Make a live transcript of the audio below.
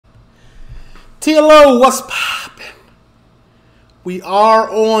TLO, what's poppin'? We are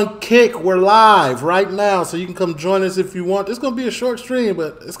on Kick. We're live right now, so you can come join us if you want. It's going to be a short stream,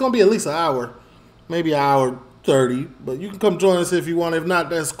 but it's going to be at least an hour. Maybe an hour 30, but you can come join us if you want. If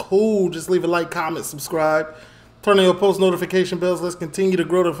not, that's cool. Just leave a like, comment, subscribe. Turn on your post notification bells. Let's continue to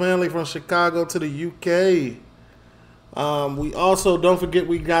grow the family from Chicago to the UK. We also, don't forget,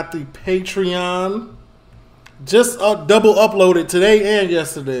 we got the Patreon. Just double uploaded today and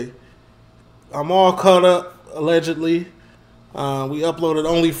yesterday. I'm all caught up, allegedly. We uploaded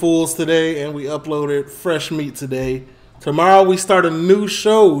Only Fools today, and we uploaded Fresh Meat today. Tomorrow we start a new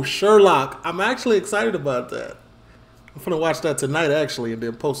show, Sherlock. I'm actually excited about that. I'm going to watch that tonight, actually, and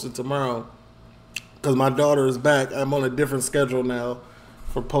then post it tomorrow. Because my daughter is back. I'm on a different schedule now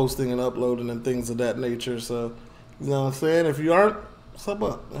for posting and uploading and things of that nature. So, you know what I'm saying? If you aren't, sub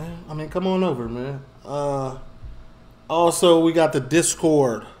up, man. I mean, come on over, man. Also, we got the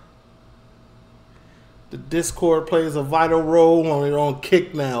Discord. The Discord plays a vital role when we're on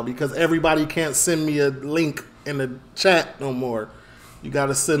Kick now because everybody can't send me a link in the chat no more. You got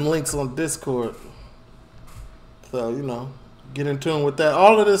to send links on Discord. So, you know, get in tune with that.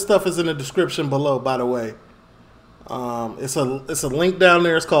 All of this stuff is in the description below, by the way. It's a link down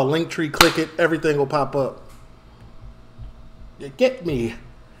there. It's called Linktree. Click it. Everything will pop up. You get me?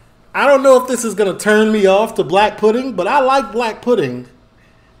 I don't know if this is going to turn me off to black pudding, but I like black pudding.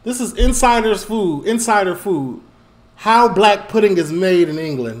 This is insider food. How black pudding is made in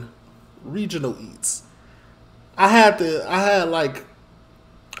England. Regional eats. I like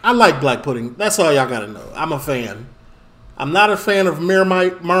black pudding. That's all y'all gotta know. I'm a fan. I'm not a fan of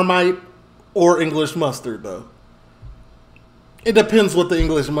Marmite, or English mustard though. It depends what the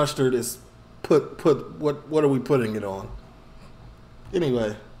English mustard is. What are we putting it on?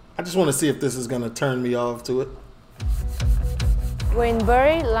 Anyway, I just want to see if this is gonna turn me off to it. We're in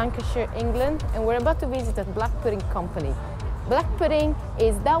Bury, Lancashire, England, and we're about to visit a black pudding company. Black pudding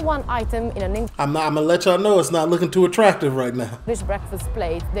is that one item in an I'm gonna let y'all know it's not looking too attractive right now. English breakfast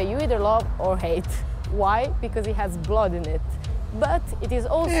plate that you either love or hate. Why? Because it has blood in it. But it is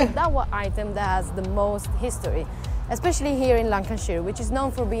also that one item that has the most history, especially here in Lancashire, which is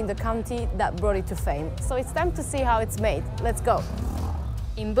known for being the county that brought it to fame. So it's time to see how it's made. Let's go.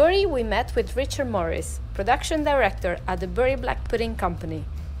 In Bury, we met with Richard Morris, production director at the Bury Black Pudding Company.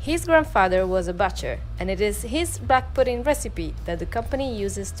 His grandfather was a butcher, and it is his black pudding recipe that the company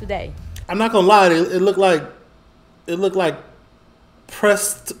uses today. I'm not gonna lie, it looked like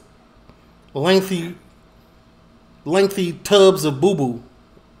pressed lengthy tubs of boo-boo.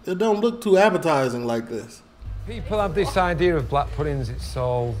 It don't look too appetizing like this. People have this idea of black puddings, it's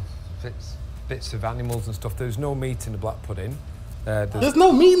all bits of animals and stuff. There's no meat in the black pudding. There's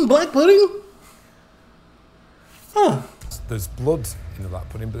no meat in black pudding? Huh. There's blood in the black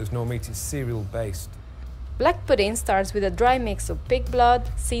pudding, but there's no meat. It's cereal based. Black pudding starts with a dry mix of pig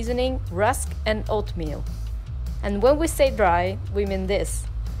blood, seasoning, rusk and oatmeal. And when we say dry, we mean this.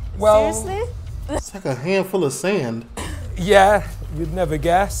 Well, seriously? It's like a handful of sand. Yeah, you'd never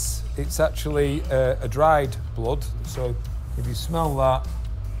guess. It's actually a dried blood. So if you smell that,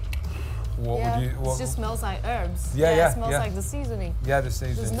 what would you? What? It just smells like herbs. Yeah, it smells like the seasoning. Yeah, the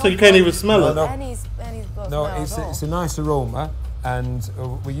seasoning. So you can't even smell it. No, it's a nice aroma, and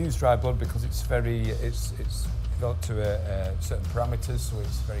we use dry blood because it's developed to certain parameters, so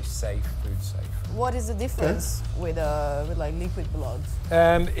it's very safe, food safe. What is the difference with like liquid blood?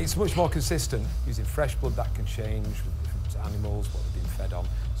 It's much more consistent. Using fresh blood, that can change with different animals, what they're being fed on.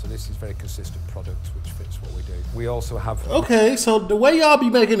 So this is a very consistent product which fits what we do. We also have... Okay, so the way y'all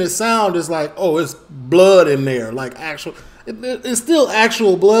be making it sound is like, oh, it's blood in there. Like actual... It's still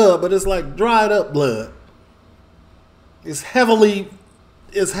actual blood, but it's like dried up blood. It's heavily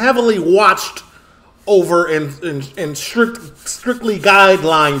watched over and strictly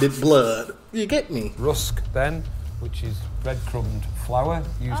guidelined blood. You get me? Rusk then, which is breadcrumbed flour,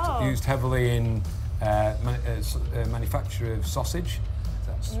 used heavily in manufacture of sausage.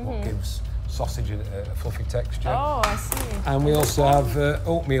 That's what gives sausage a fluffy texture. Oh, I see. And we also have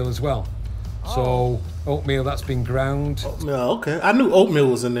oatmeal as well. So oatmeal that's been ground. Oatmeal, okay. I knew oatmeal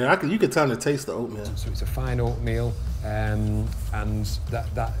was in there. You could kind of taste the oatmeal. So it's a fine oatmeal, and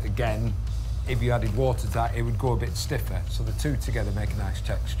that again, if you added water to that, it would go a bit stiffer. So the two together make a nice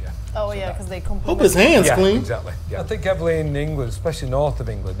texture. Oh so yeah, because they complement. Hope his hands clean. Exactly. Yeah. I think heavily in England, especially north of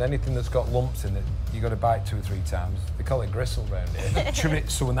England, anything that's got lumps in it, you got to bite 2 or 3 times. They call it gristle round here.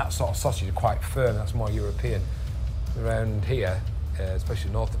 Chorizo and that sort of sausage are quite firm. That's more European. Around here,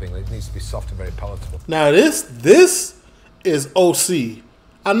 especially north of England, it needs to be soft and very palatable. Now this is OC.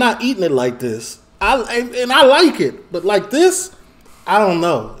 I'm not eating it like this. I like it, but like this, I don't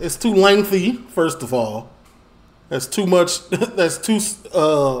know. It's too lengthy, first of all. That's too much. That's too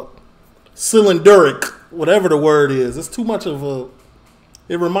cylindric, whatever the word is. It's too much of a.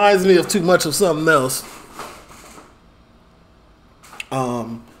 It reminds me of too much of something else.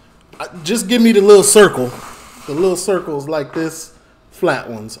 Just give me the little circle. The little circles like this, flat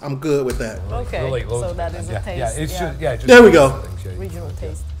ones. I'm good with that. Okay, so that is a taste. Yeah, it's just There we go. Regional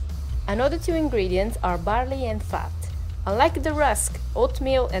taste. Another two ingredients are barley and fat. Unlike the rusk,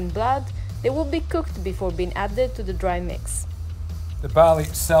 oatmeal and blood, they will be cooked before being added to the dry mix. The barley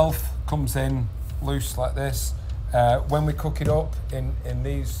itself comes in loose like this. When we cook it up in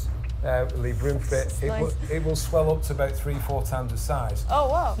these, leave room for it, it will swell up to about 3-4 times the size. Oh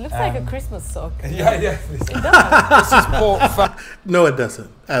wow, looks like a Christmas sock. Yeah. It does. This is pork fat. No, it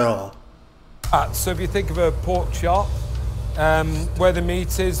doesn't at all. So if you think of a pork chop, where the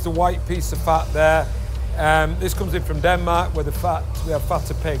meat is, the white piece of fat there. This comes in from Denmark, where we have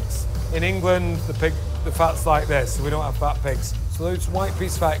fatter pigs. In England, the fat's like this, so we don't have fat pigs. So this white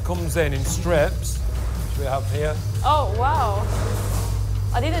piece of fat comes in strips, which we have here. Oh wow,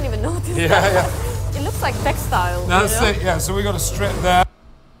 I didn't even notice that. Yeah. It looks like textile. That's it, yeah, so we got a strip there.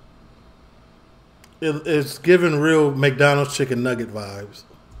 It's giving real McDonald's chicken nugget vibes.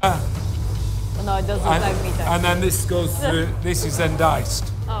 No, it doesn't look like meat. And then this goes through, this is then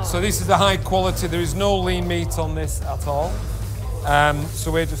diced. Oh. So this is the high quality, there is no lean meat on this at all.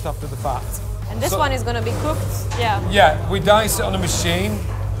 So we're just after the fat. And this one is going to be cooked? Yeah. Yeah, we dice it on a machine.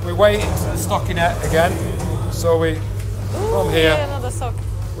 We weigh it into the stockinette again. So from here, another sock.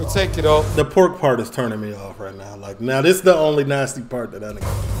 we take it up. The pork part is turning me off right now. Like, now this is the only nasty part that I think.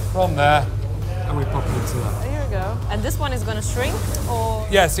 From there, and we pop it into that. Here we go. And this one is going to shrink, or?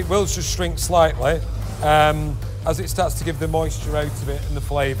 Yes, it will just shrink slightly as it starts to give the moisture out of it and the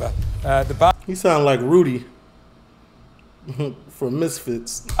flavour. You sound like Rudy from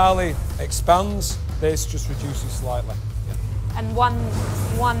Misfits. Barley expands, this just reduces slightly. Yeah. And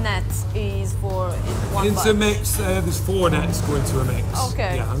one net is for one Into batch. a mix, there's 4 nets go into a mix.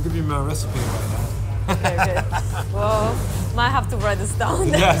 Okay. Yeah, I'm giving you my recipe right now. Okay. Well, might have to write this down.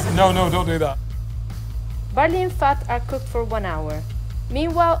 Yes, no, don't do that. Barley and fat are cooked for 1 hour.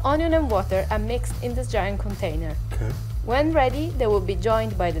 Meanwhile, onion and water are mixed in this giant container. Okay. When ready, they will be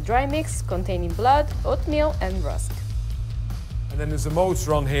joined by the dry mix containing blood, oatmeal and rusk. And then there's a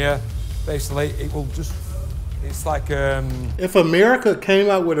motor on here. Basically, it will just, it's like... If America came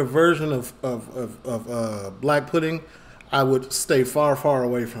out with a version of black pudding, I would stay far, far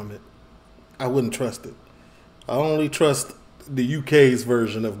away from it. I wouldn't trust it. I only trust the UK's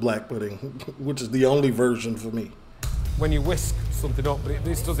version of black pudding, which is the only version for me. When you whisk something up, but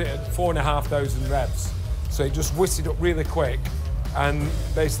this does it at 4,500 revs. So it just whisks it up really quick, and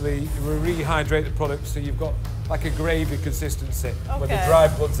basically you rehydrate the product so you've got like a gravy consistency. Okay. With the dry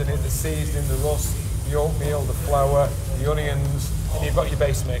bloods in it, the seasoning, the rust, the oatmeal, the flour, the onions, and you've got your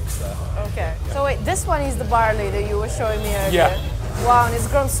base mix there. Okay. So wait, this one is the barley that you were showing me earlier. Yeah. Wow, and it's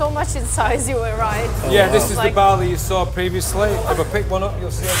grown so much in size, you were right. Yeah, this is like the barley you saw previously. If I pick one up,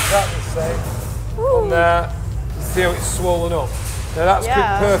 you'll see exactly the same. Woo. And there, you see how it's swollen up. Now that's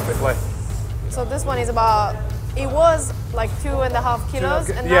cooked perfectly. So this one is about, it was like 2.5 kilos,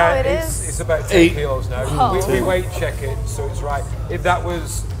 and now It's about 10 8 kilos now. Oh. We weight check it, so it's right. If that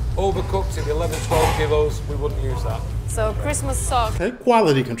was overcooked at 11, 12 kilos, we wouldn't use that. So Christmas sock Okay,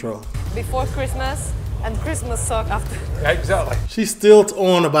 quality control. before Christmas and Christmas sock after. Yeah, exactly. She's still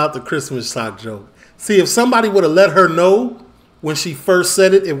on about the Christmas sock joke. See, if somebody would have let her know when she first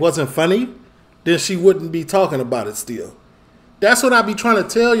said it, it wasn't funny, then she wouldn't be talking about it still. That's what I be trying to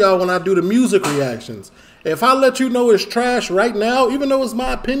tell y'all when I do the music reactions. If I let you know it's trash right now, even though it's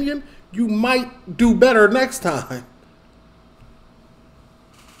my opinion, you might do better next time.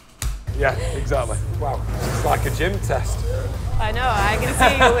 Yeah, exactly. Wow, it's like a gym test. I know, I can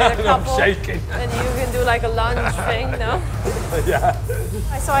see you with a couple. I'm shaking. And you can do like a lunge thing, no? Yeah.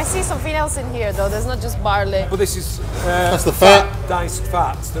 So I see something else in here though, there's not just barley. But this is That's the fat. diced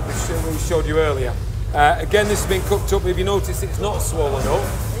fats that we showed you earlier. Again, this has been cooked up. If you notice, it's not swollen up.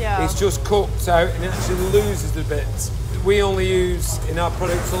 Yeah. It's just cooked out and it actually loses the bits. We only use, in our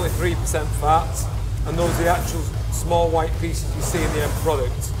products, only 3% fat, and those are the actual small white pieces you see in the end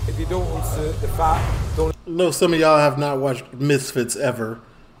product. If you don't want the fat, don't... No, some of y'all have not watched Misfits ever,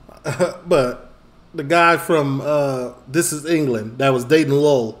 but the guy from This Is England that was dating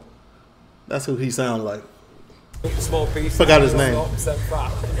Lowell, that's who he sound like. Small piece. Forgot his name. 0%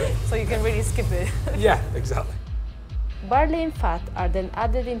 fat. So you can really skip it. Yeah, exactly. Barley and fat are then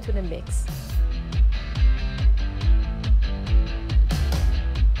added into the mix.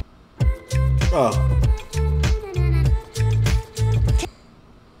 Oh.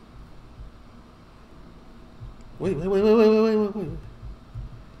 Wait.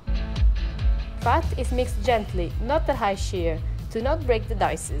 Fat is mixed gently, not at high shear, to not break the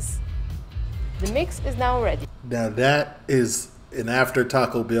dices. The mix is now ready. Now that is an after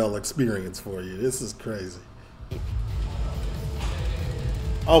Taco Bell experience for you. This is crazy.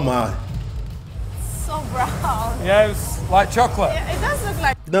 Oh my. So brown. Yeah, it's like chocolate. Yeah, it does look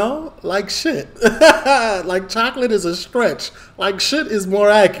like. No, like shit. Like chocolate is a stretch. Like shit is more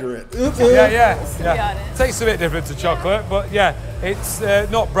accurate. Yeah. be honest. Tastes a bit different to chocolate, but yeah, it's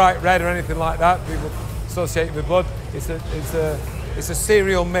not bright red or anything like that. People associate it with blood. It's a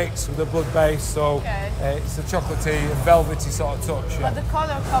cereal mix with a blood base, so it's a chocolatey and velvety sort of touch. But the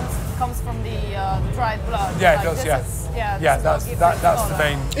color comes from the dried blood. Yeah, like it does. this That's the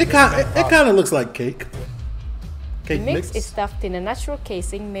main. It kind of looks like cake. The Cake mix is stuffed in a natural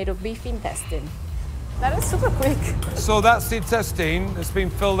casing made of beef intestine. That is super quick. So that's the intestine that's been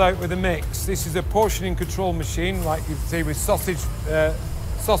filled out with a mix. This is a portioning control machine, like you see with sausage fillers.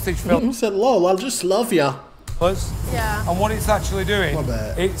 Who said, "Lol, I just love ya." Yeah. And what it's actually doing, My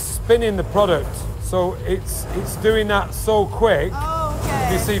bad. it's spinning the product. So it's doing that so quick. Oh,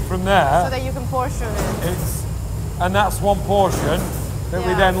 okay. You see from there. So that you can portion it. And that's one portion that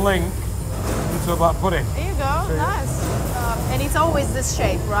we then link into a black pudding. There you go. Nice. And it's always this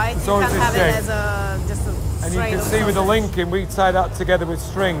shape, right? It's you always can't this have shape. it as just a And you straight can of see with the sausage. linking, we tie that together with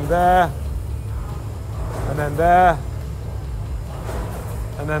string there, and then there,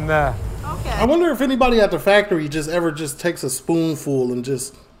 and then there. Okay. I wonder if anybody at the factory just takes a spoonful and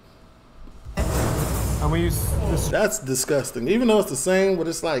just. And we use this. That's disgusting. Even though it's the same, but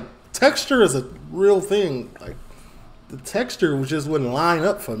it's like texture is a real thing. Like the texture just wouldn't line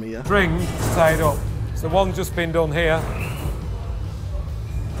up for me. String tied up. So one just been done here.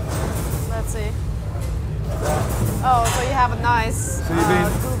 Let's see. Oh, so you have a nice So you've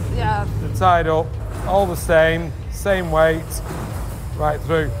been- group, yeah. They're tied up, all the same weight, right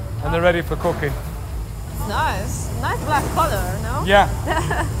through, and they're ready for cooking. Nice black color, no? Yeah.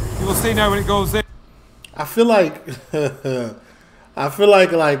 You will see now when it goes in. I feel like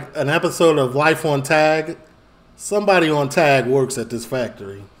like an episode of Life on Tag. Somebody on Tag works at this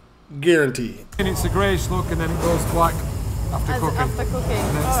factory, guaranteed. And it's a greyish look, and then it goes black after cooking. After cooking.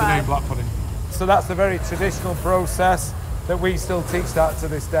 And then it's the name black pudding. So that's a very traditional process that we still teach that to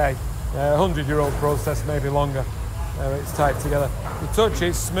this day. 100-year-old process, maybe longer. It's tied together. The touch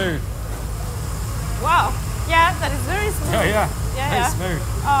is smooth. Wow. Yeah, that is very smooth. Yeah. Yeah. It's smooth.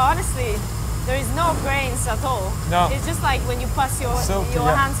 Oh, honestly, there is no grains at all. No. It's just like when you pass your Silky,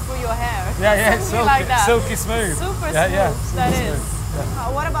 hands through your hair. Yeah, it's Something silky, like that. silky smooth. Super Yeah, smooth. super That smooth. is.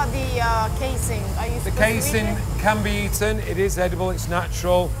 What about the casing? Are you The supposed to eat casing it? can be eaten. It is edible. It's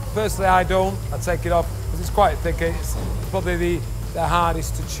natural. Personally, I don't. I take it off because it's quite thick. It's probably the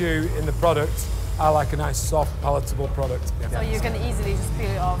hardest to chew in the product. I like a nice, soft, palatable product. Yeah. So you can easily just peel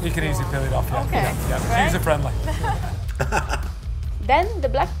it off. You can easily peel it off. Yeah. Okay. Yeah. Right. User friendly. Then the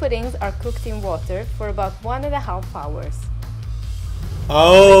black puddings are cooked in water for about 1.5 hours.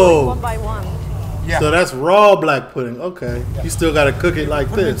 Oh, One by one. Yeah. so that's raw black pudding. Okay, you still got to cook it like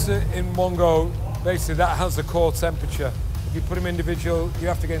Put them this. in one go. Basically, that has the core temperature. If you put them individual, you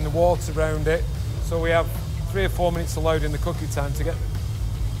have to get in the water around it. So we have 3 or 4 minutes allowed in the cooking time to get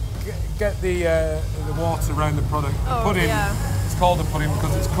the water around the product. The Oh, pudding, yeah. it's called a pudding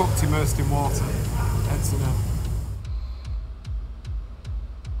because it's cooked immersed in water. Hence the name.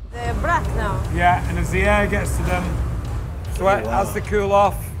 They're black now. Yeah, and as the air gets to them, so as they cool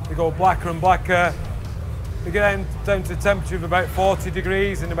off, they go blacker and blacker. They get down to a temperature of about 40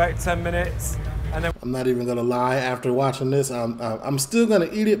 degrees in about 10 minutes. And then I'm not even gonna lie. After watching this, I'm still gonna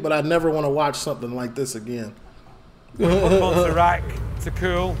eat it, but I never want to watch something like this again. put them onto the rack to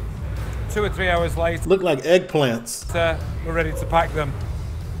cool. 2 or 3 hours later, Look like eggplants. we're ready to pack them.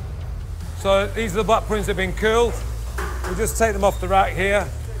 So these are the black puddings that have been cooled. We just take them off the rack here,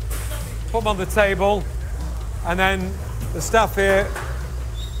 put them on the table, and then the staff here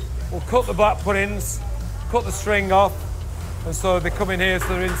will cut the black puddings, cut the string off, and so they come in here so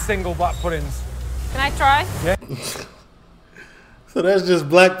they're in single black puddings. Can I try? Yeah. So that's just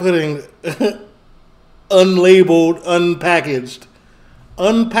black pudding, unlabeled, unpackaged.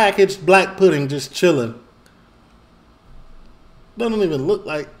 Unpackaged black pudding just chilling. Doesn't even look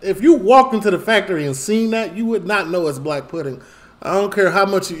like. If you walked into the factory and seen that, you would not know it's black pudding. I don't care how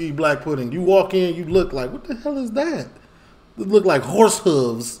much you eat black pudding. You walk in, you look like, what the hell is that? It look like horse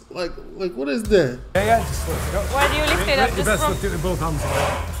hooves. Like what is that? Yeah, just lift it up. Where do you lift it up? You Just best from... lift it with both hands.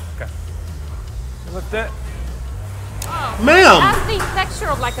 Okay. You lift it. Ma'am! That's the texture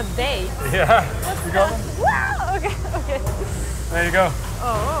of like a date. Yeah. You got them? Wow! Okay. There you go.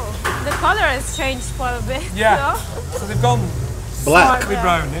 Oh. The color has changed quite a bit. Yeah. No? So they've gone Black. slightly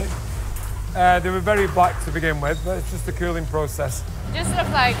browny. They were very black to begin with, but it's just the cooling process. Just look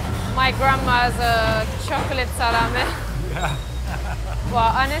like my grandma's chocolate salami. Yeah.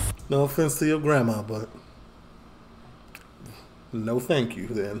 Well, honestly, No offense to your grandma, but no thank you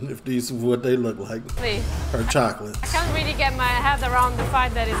then, if these are what they look like. Her chocolates. I can't really get my head around the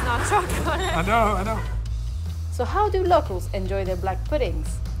fact that it's not chocolate. I know. So how do locals enjoy their black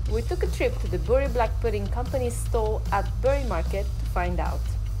puddings? We took a trip to the Bury Black Pudding Company's stall at Bury Market to find out.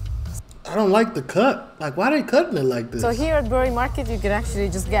 I don't like the cut. Like, why are they cutting it like this? So here at Bury Market, you can actually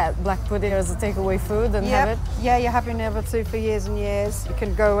just get black pudding as a takeaway food and have it. Yeah, you have been able to for years and years. You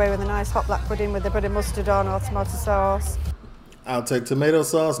can go away with a nice hot black pudding with a bit of mustard on or tomato sauce, I'll take tomato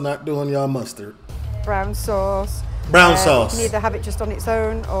sauce, not doing y'all mustard. brown sauce. Brown You sauce. can either have it just on its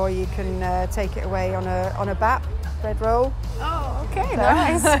own or you can take it away on a BAP, bread roll. Oh, okay,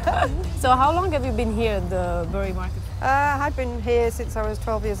 nice. So how long have you been here at the Bury Market? I've been here since I was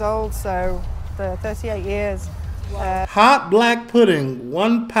 12 years old, so 38 years. Hot black pudding,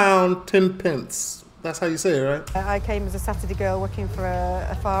 £1, 10 pence. That's how you say it, right? I came as a Saturday girl working for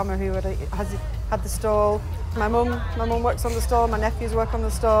a farmer who had the stall. My mum works on the stall, my nephews work on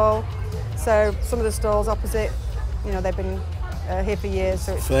the stall. So some of the stalls opposite, you know, they've been here for years.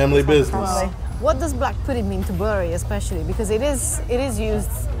 So it's Family it's like a business. family. What does black pudding mean to Bury, especially? Because it is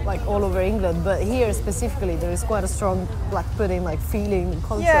used like all over England, but here specifically there is quite a strong black pudding like feeling and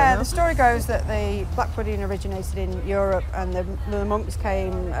culture. Yeah, no? the story goes that the black pudding originated in Europe and the monks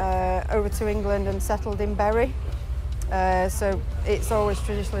came over to England and settled in Bury. So it's always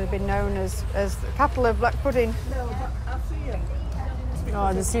traditionally been known as the capital of black pudding.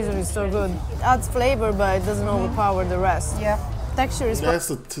 Oh, the season is so good. It adds flavor, but it doesn't overpower the rest. Yeah. Texture is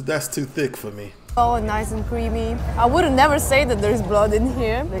That's too thick for me. oh, nice and creamy. I would never say that there's blood in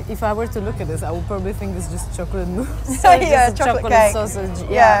here. Like, if I were to look at this, I would probably think it's just chocolate mousse. So Yeah, just a chocolate cake. sausage.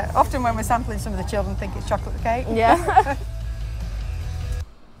 Yeah, often when we're sampling, some of the children think it's chocolate cake. Yeah.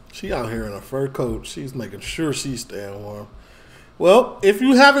 She out here in a fur coat. She's making sure she's staying warm. Well, if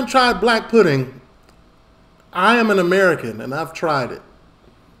you haven't tried black pudding, I am an American and I've tried it.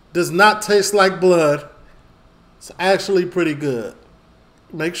 Does not taste like blood. It's actually pretty good.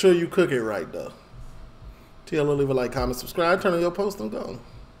 Make sure you cook it right though. TL, leave a like, comment, subscribe, turn on your post and go.